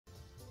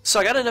So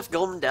I got enough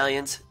gold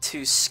medallions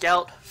to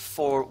scout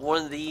for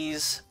one of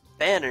these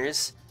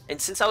banners,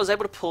 and since I was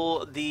able to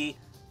pull the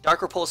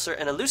Dark Repulsor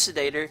and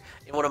Elucidator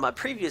in one of my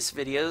previous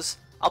videos,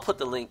 I'll put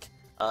the link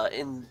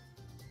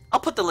I'll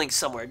put the link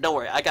somewhere. Don't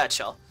worry, I got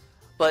y'all.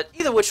 But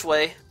either which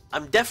way,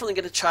 I'm definitely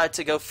gonna try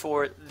to go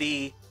for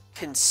the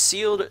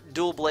concealed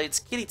dual blades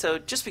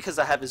Kirito just because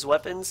I have his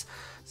weapons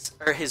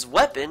or his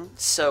weapon.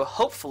 So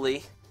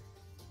hopefully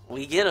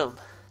we get him.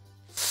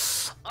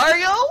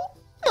 Argo,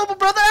 help a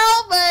brother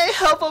out, man!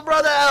 Help a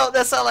brother out.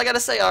 That's all I gotta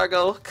say,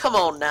 Argo. Come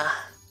on now.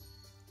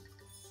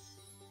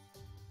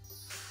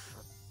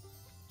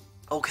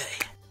 Okay,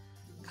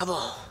 come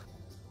on.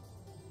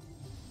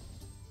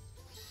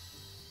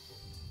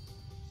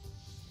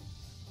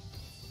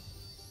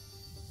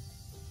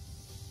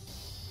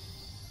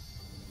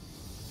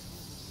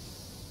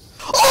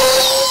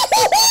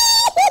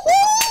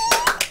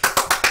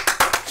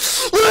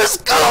 Let's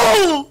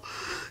go!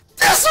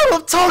 That's what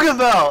I'm talking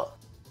about!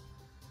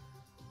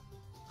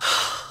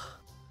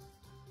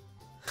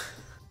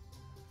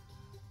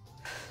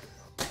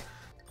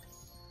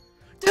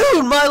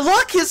 Dude, my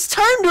luck has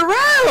turned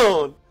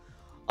around!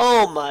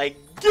 Oh my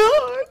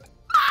god!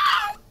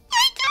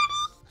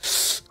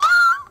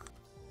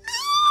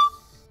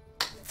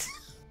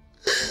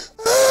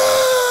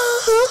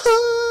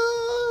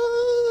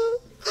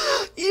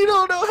 You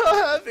don't know how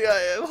happy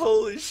I am,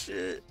 holy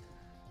shit.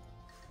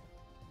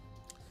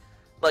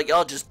 Like,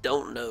 y'all just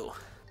don't know.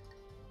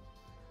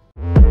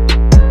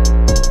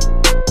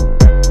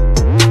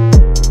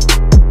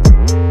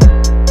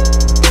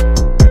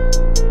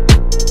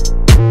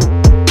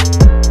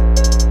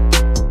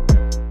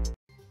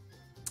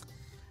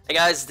 Hey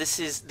guys, this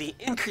is the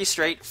increase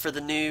rate for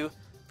the new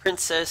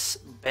Princess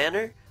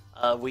banner.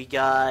 We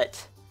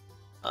got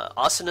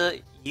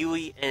Asuna,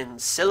 Yui,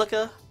 and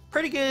Silica.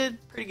 Pretty good,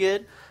 pretty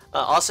good.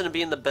 Asuna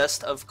being the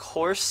best, of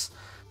course.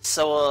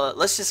 So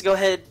let's just go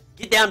ahead,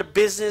 get down to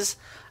business,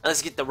 and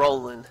let's get the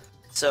rolling.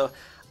 So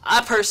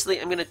I personally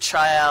am going to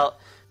try out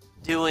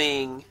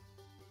doing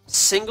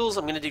singles.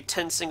 I'm going to do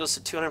 10 singles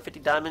to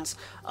 250 diamonds.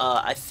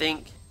 I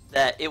think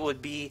that it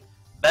would be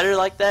better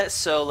like that,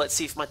 so let's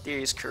see if my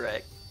theory is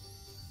correct.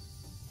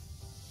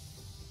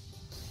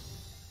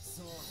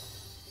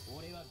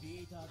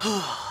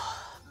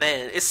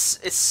 Man,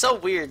 it's so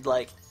weird,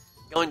 like,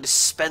 going to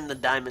spend the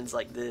diamonds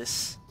like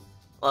this.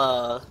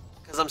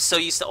 Because I'm so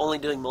used to only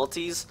doing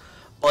multis,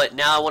 but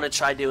now I want to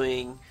try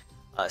doing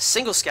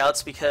single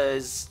scouts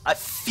because I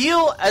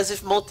feel as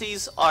if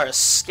multis are a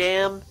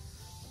scam,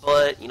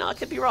 but, you know, I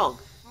could be wrong.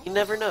 You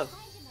never know.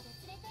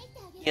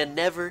 You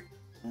never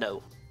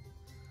know.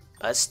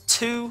 That's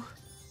 2.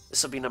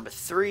 This will be number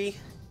 3.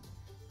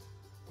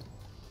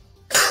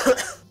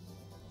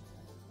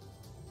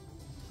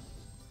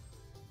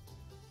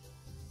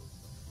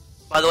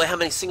 By the way, how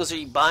many singles are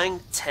you buying?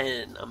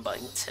 10. I'm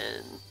buying 10.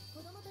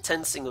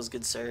 10 singles,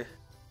 good sir.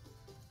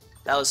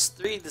 That was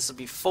 3. This will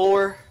be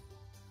 4.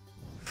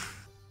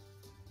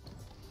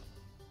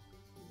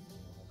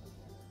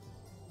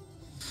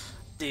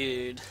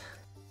 Dude.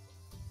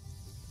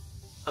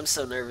 I'm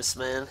so nervous,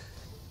 man.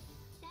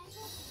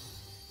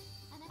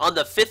 On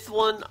the 5th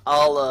one,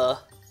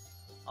 I'll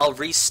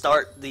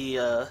restart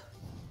the,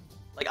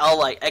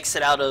 I'll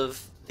exit out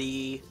of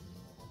the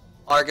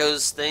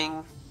Argo's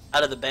thing,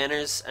 out of the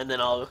banners, and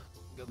then I'll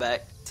go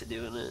back to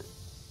doing it.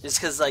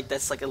 Just cause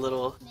that's like a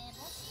little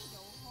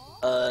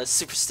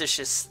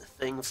superstitious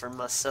thing for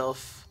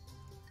myself.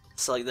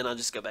 So then I'll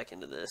just go back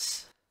into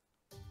this.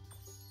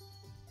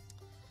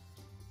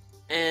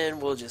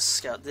 And we'll just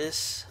scout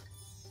this.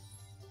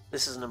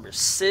 This is number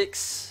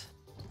 6.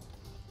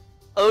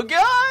 Oh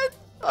god!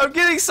 I'm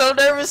getting so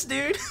nervous,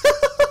 dude.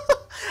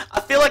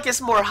 I feel like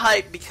it's more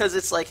hype because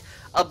it's like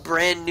a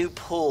brand new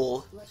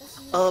pull.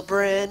 A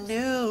brand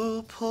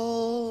new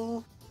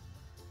pull.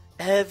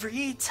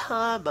 Every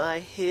time I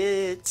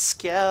hit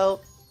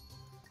scout.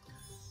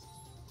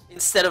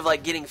 Instead of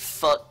like getting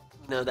fucked,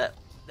 you know,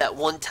 that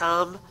one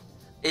time,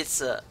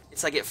 it's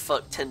I get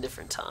fucked 10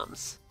 different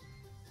times.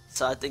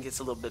 So I think it's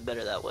a little bit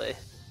better that way.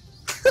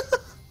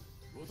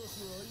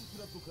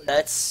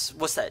 That's,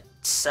 what's that,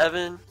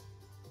 7?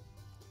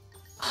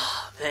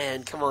 Oh,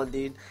 man, come on,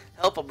 dude.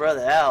 Help a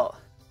brother out.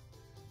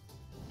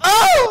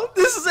 Oh!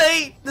 This is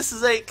 8! This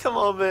is 8, come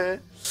on, man.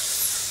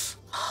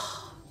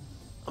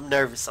 I'm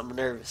nervous, I'm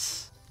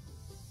nervous.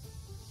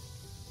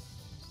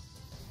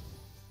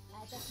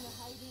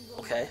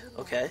 Okay,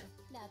 okay.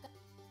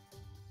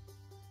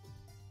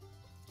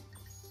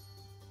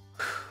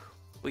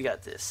 We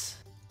got this.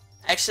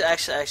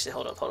 Actually,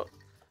 hold up.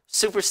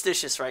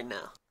 Superstitious right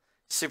now.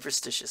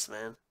 Superstitious,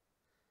 man.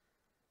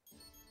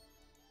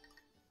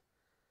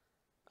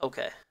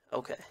 Okay,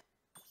 okay.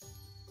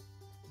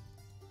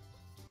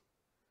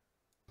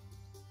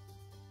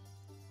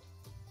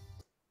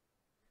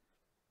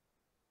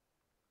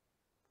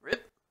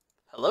 Rip?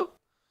 Hello?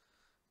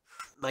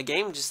 My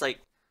game just,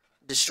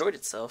 destroyed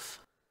itself.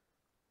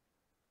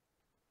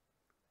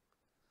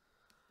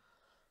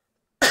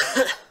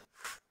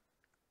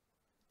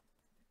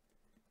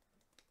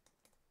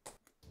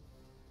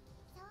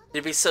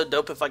 It'd be so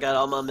dope if I got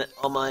all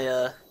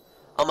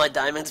my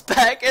diamonds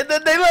back and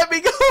then they let me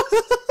go.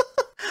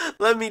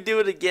 Let me do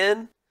it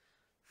again.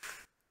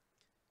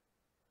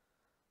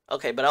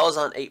 Okay, but I was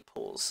on 8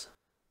 pulls.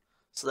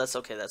 So that's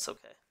okay, that's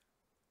okay.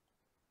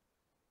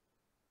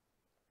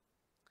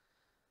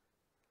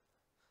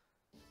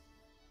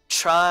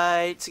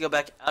 Try to go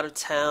back out of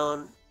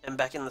town and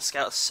back in the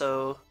scout,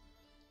 so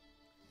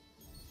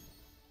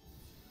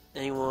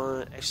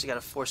anyone actually got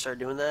a 4-star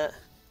doing that?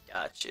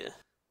 Gotcha.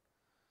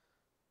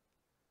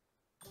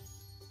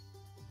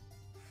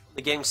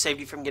 The game saved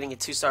you from getting a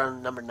 2-star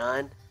on number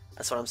 9.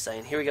 That's what I'm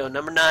saying. Here we go,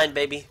 number 9,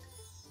 baby.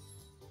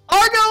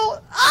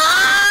 Argo!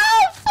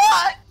 Ah,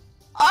 fuck!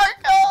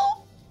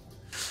 Argo!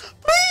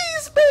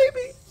 Please,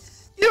 baby!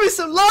 Give me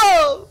some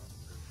love!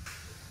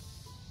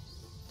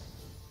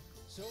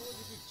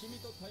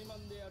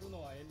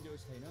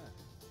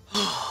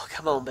 Oh,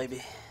 come on,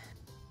 baby.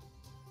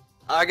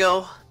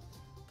 Argo,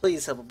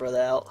 please help a brother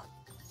out.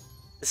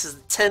 This is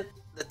the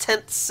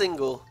 10th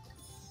single.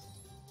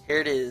 Here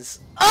it is.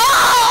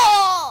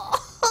 Oh!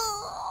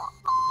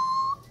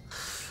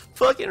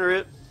 Fucking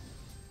rip.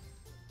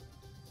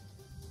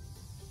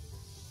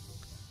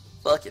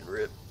 Fucking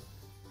rip.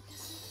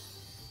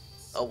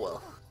 Oh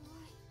well.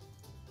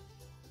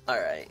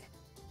 Alright.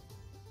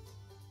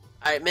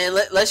 Alright, man,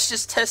 let's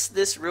just test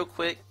this real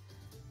quick.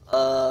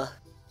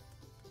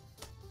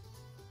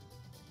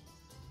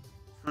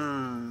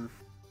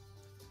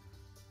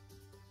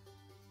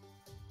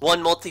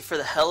 One multi for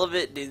the hell of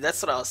it? Dude,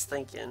 that's what I was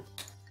thinking.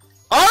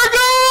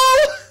 Argo!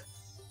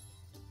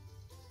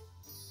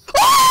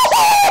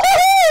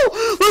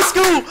 Oh! Let's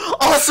go!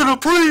 Asuna,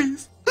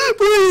 please!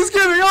 Please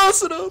give me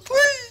Asuna,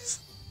 please!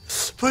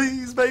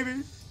 Please,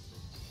 baby.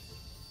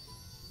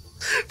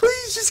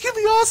 Please, just give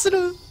me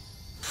Asuna.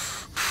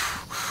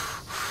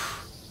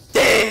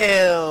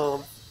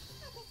 Damn!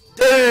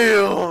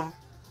 Damn!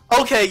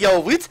 Okay,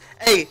 yo,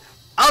 hey,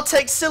 I'll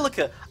take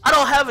silica. I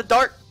don't have a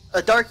dark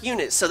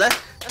unit, so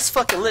that's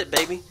fucking lit,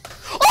 baby.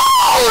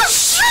 Oh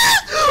shit!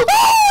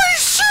 Holy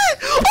shit!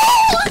 Holy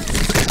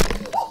shit!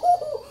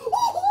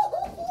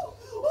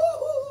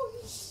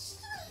 Holy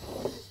shit!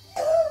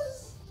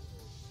 Yes!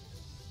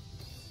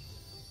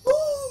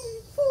 Holy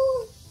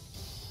fuck!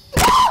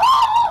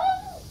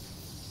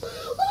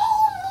 Oh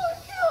my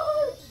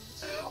god!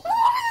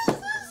 What is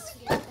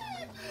this?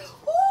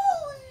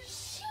 Holy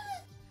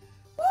shit!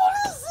 What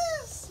is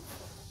this?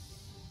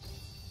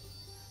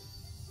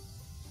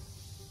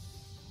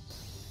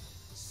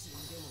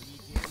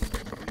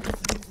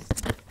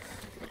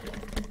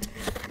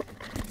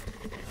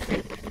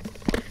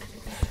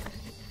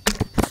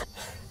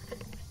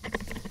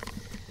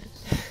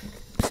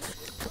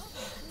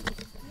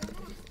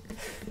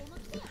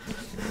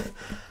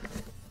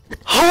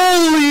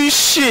 Holy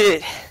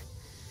shit!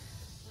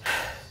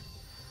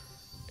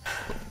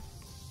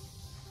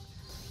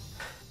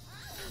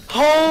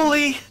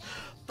 Holy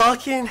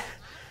fucking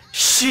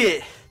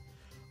shit!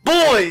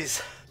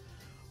 Boys!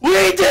 We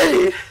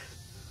did it!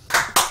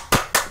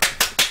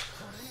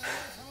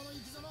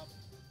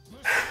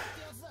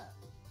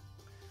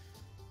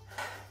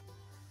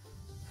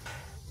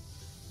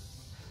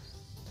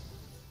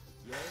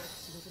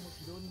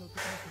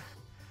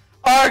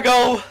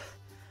 Argo,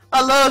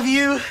 I love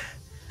you.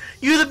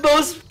 You're the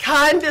most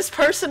kindest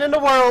person in the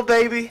world,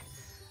 baby.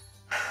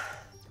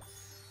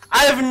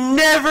 I have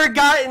never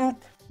gotten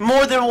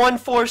more than 1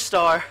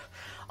 4-star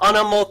on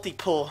a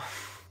multi-pull.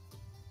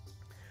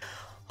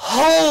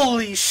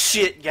 Holy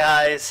shit,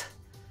 guys.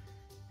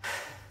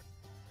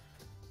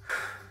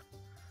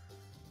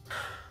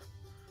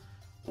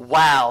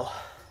 Wow.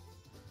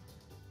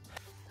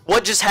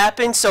 What just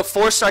happened? So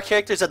 4-star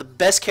characters are the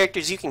best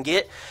characters you can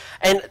get.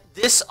 And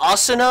this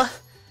Asuna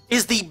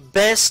is the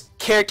best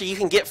character you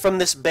can get from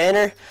this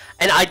banner.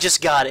 And I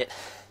just got it.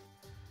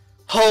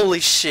 Holy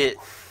shit.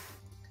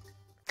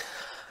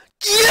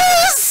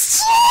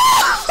 Yes!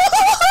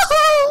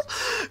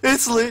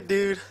 It's lit,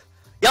 dude.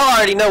 Y'all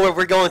already know where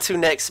we're going to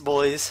next,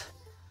 boys.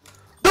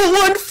 The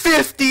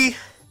 150!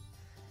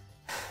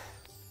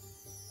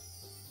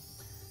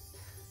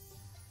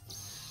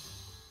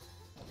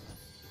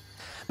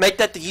 Make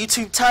that the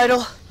YouTube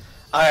title?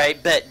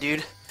 Alright, bet,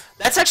 dude.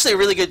 That's actually a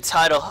really good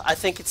title. I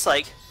think it's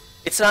like,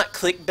 it's not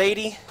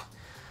clickbaity,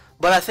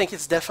 but I think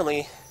it's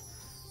definitely,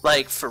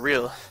 like, for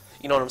real.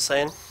 You know what I'm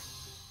saying?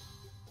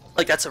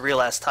 Like, that's a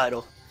real-ass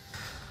title.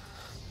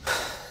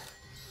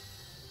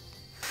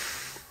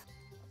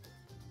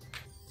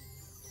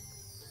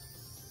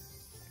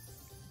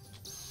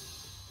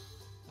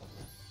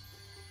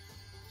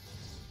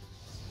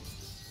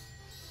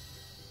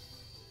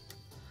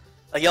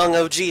 A young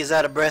OG is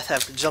out of breath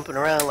after jumping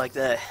around like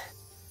that.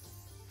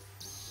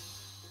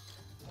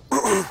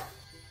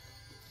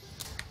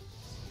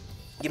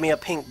 Give me a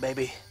pink,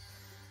 baby.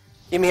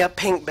 Give me a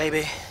pink,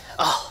 baby.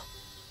 Oh.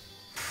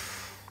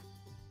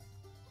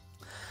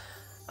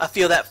 I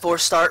feel that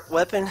 4-star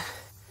weapon.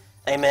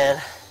 Hey, man.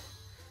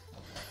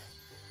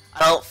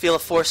 I don't feel a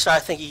 4-star. I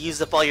think you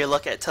used up all your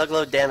luck at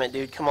Tuglo. Damn it,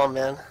 dude. Come on,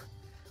 man.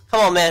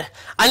 Come on, man.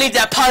 I need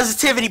that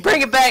positivity.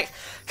 Bring it back.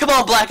 Come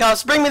on, Black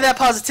Ops, bring me that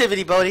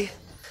positivity, buddy.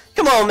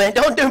 Come on, man,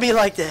 don't do me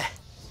like that.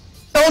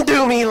 Don't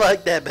do me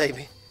like that,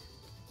 baby.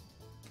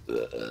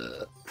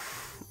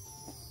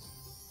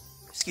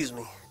 Excuse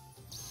me.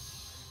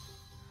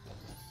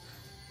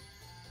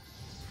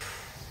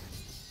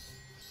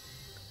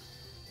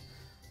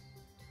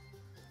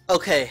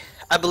 Okay,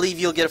 I believe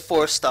you'll get a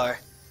 4-star.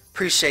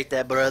 Appreciate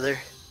that, brother.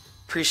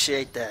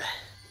 Appreciate that.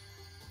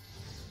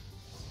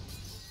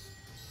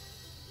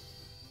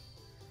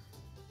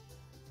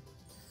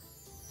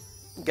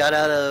 Got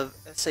out of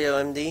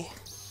SAO.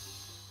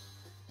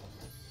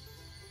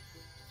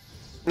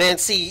 Man,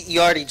 see, you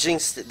already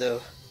jinxed it,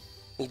 though.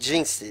 You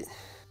jinxed it.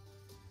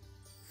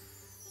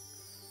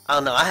 I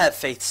don't know, I have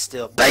faith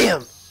still.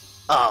 BAM!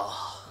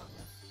 Oh.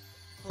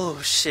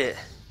 Oh, shit.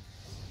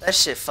 That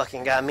shit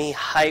fucking got me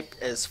hyped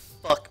as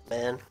fuck,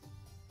 man.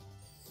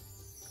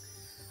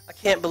 I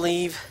can't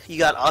believe you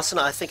got Asuna.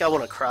 I think I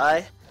want to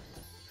cry.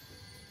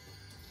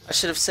 I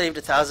should have saved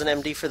 1000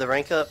 MD for the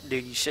rank up.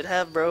 Dude, you should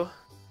have, bro.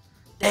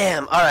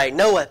 Damn, alright,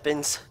 no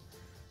weapons.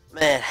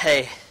 Man,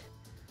 hey.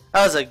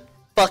 That was a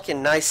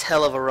fucking nice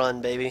hell of a run,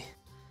 baby.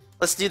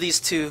 Let's do these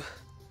two.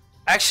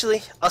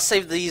 Actually, I'll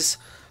save these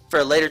for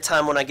a later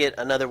time when I get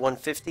another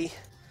 150.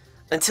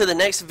 Until the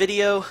next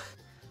video,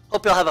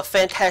 hope y'all have a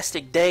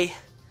fantastic day.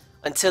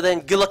 Until then,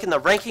 good luck in the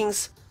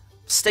rankings.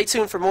 Stay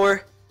tuned for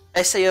more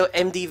SAO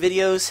MD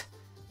videos,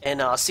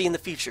 and I'll see you in the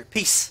future.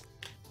 Peace.